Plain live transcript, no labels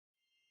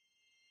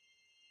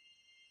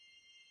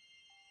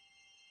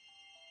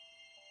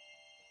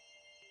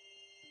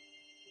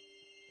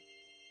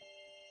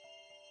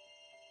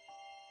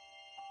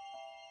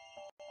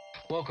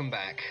Welcome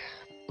back.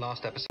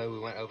 Last episode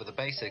we went over the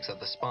basics of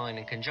the spine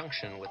in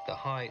conjunction with the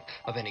height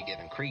of any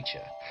given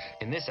creature.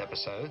 In this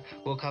episode,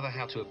 we'll cover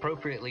how to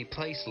appropriately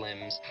place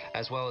limbs,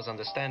 as well as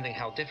understanding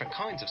how different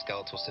kinds of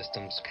skeletal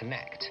systems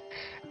connect,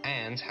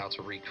 and how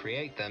to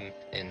recreate them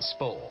in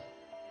SPORE.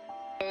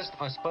 First,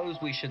 I suppose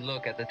we should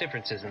look at the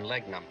differences in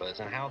leg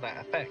numbers and how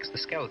that affects the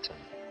skeleton.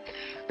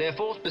 There are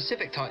 4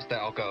 specific types that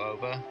I'll go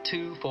over: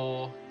 2,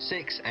 4,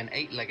 6, and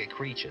 8-legged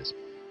creatures.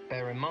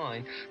 Bear in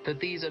mind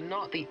that these are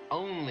not the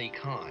only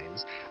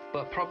kinds,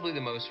 but probably the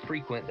most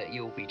frequent that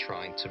you'll be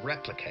trying to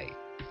replicate.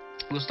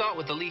 We'll start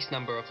with the least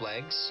number of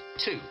legs,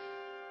 2.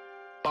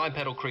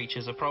 Bipedal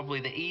creatures are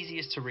probably the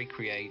easiest to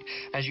recreate,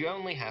 as you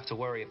only have to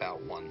worry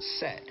about one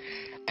set,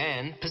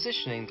 and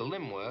positioning the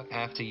limb work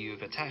after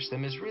you've attached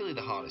them is really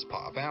the hardest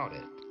part about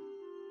it.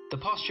 The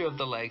posture of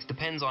the legs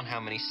depends on how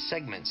many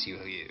segments you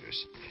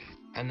use,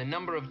 and the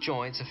number of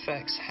joints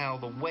affects how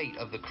the weight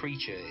of the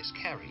creature is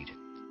carried.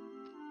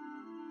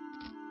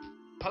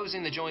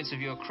 Posing the joints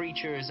of your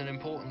creature is an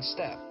important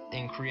step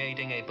in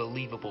creating a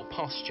believable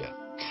posture.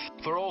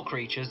 For all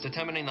creatures,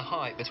 determining the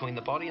height between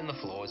the body and the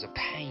floor is a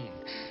pain,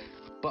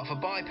 but for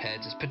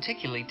bipeds it's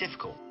particularly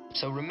difficult.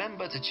 So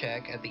remember to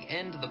check at the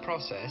end of the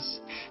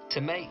process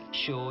to make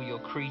sure your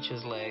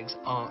creature's legs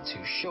aren't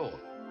too short.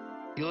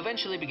 You'll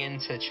eventually begin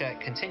to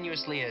check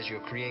continuously as you're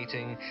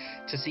creating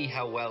to see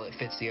how well it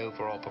fits the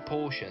overall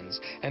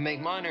proportions and make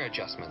minor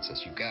adjustments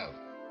as you go.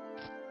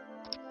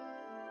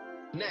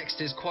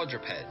 Next is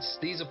quadrupeds.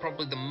 These are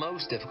probably the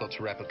most difficult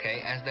to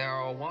replicate, as there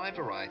are a wide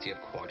variety of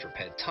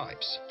quadruped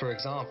types. For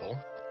example,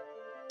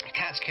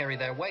 cats carry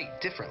their weight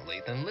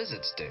differently than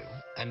lizards do,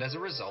 and as a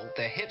result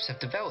their hips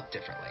have developed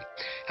differently.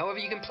 However,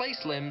 you can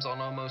place limbs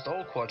on almost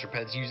all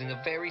quadrupeds using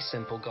a very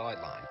simple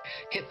guideline.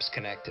 Hips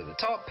connect to the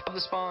top of the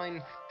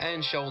spine,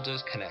 and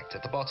shoulders connect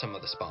at the bottom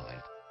of the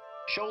spine.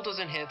 Shoulders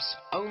and hips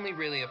only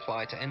really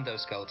apply to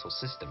endoskeletal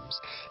systems,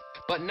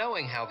 but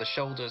knowing how the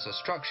shoulders are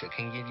structured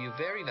can give you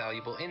very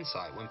valuable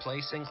insight when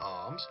placing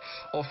arms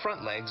or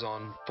front legs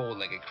on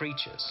 4-legged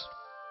creatures.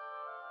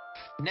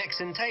 Necks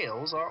and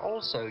tails are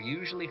also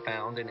usually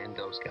found in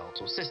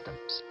endoskeletal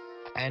systems,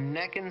 and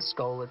neck and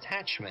skull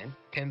attachment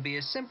can be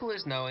as simple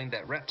as knowing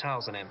that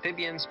reptiles and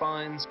amphibian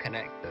spines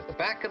connect at the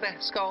back of the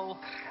skull,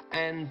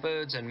 and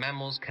birds and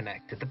mammals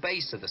connect at the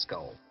base of the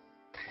skull.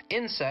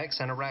 Insects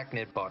and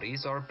arachnid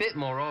bodies are a bit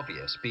more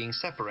obvious, being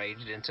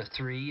separated into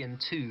 3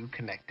 and 2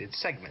 connected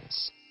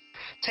segments.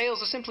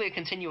 Tails are simply a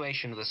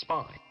continuation of the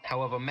spine.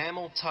 However,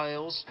 mammal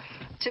tails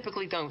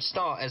typically don't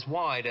start as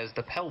wide as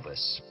the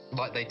pelvis,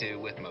 like they do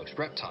with most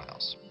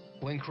reptiles.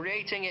 When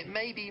creating, it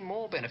may be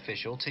more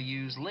beneficial to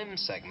use limb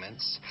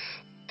segments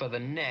for the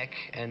neck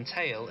and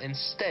tail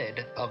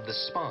instead of the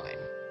spine.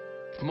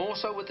 More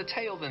so with the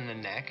tail than the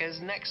neck,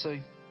 as necks are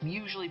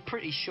usually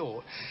pretty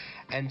short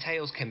and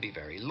tails can be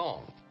very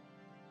long.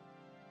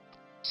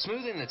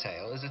 Smoothing the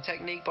tail is a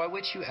technique by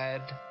which you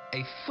add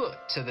a foot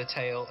to the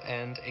tail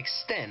and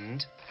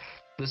extend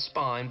the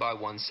spine by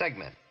one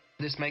segment.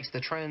 This makes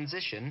the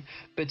transition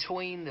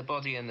between the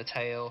body and the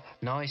tail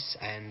nice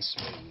and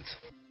smooth.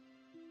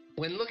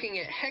 When looking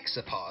at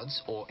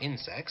hexapods, or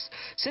insects,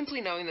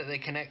 simply knowing that they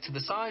connect to the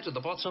side or the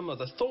bottom of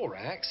the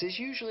thorax is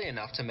usually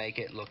enough to make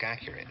it look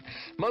accurate.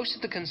 Most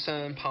of the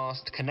concern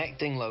past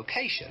connecting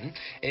location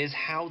is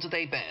how do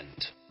they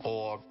bend,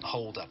 or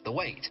hold up the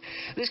weight.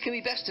 This can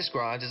be best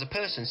described as a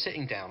person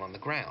sitting down on the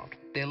ground.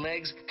 Their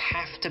legs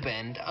have to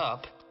bend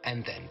up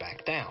and then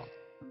back down.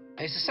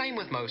 It's the same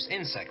with most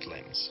insect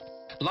limbs.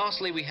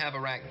 Lastly, we have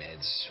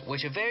arachnids,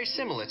 which are very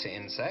similar to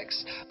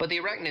insects, but the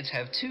arachnids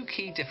have 2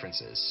 key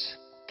differences.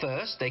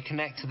 First, they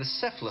connect to the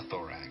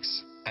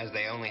cephalothorax, as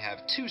they only have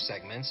 2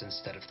 segments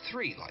instead of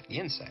 3 like the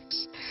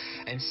insects.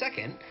 And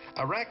second,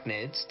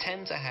 arachnids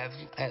tend to have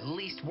at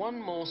least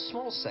 1 more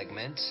small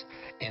segment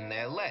in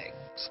their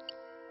legs.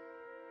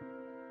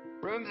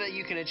 Remember that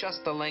you can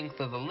adjust the length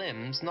of the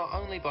limbs not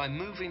only by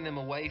moving them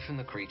away from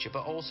the creature,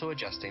 but also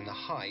adjusting the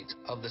height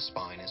of the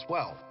spine as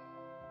well.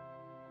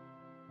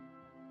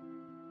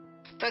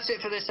 That's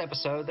it for this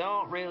episode. There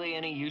aren't really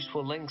any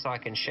useful links I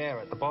can share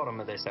at the bottom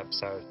of this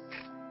episode.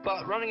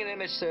 But running an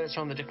image search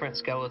on the different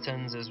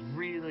skeletons is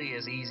really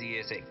as easy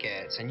as it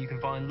gets, and you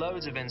can find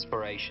loads of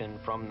inspiration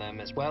from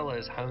them as well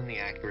as hone the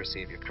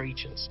accuracy of your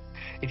creatures.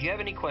 If you have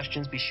any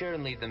questions, be sure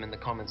and leave them in the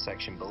comments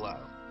section below.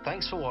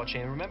 Thanks for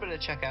watching, and remember to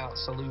check out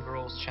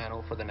Salooverall's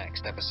channel for the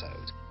next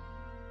episode.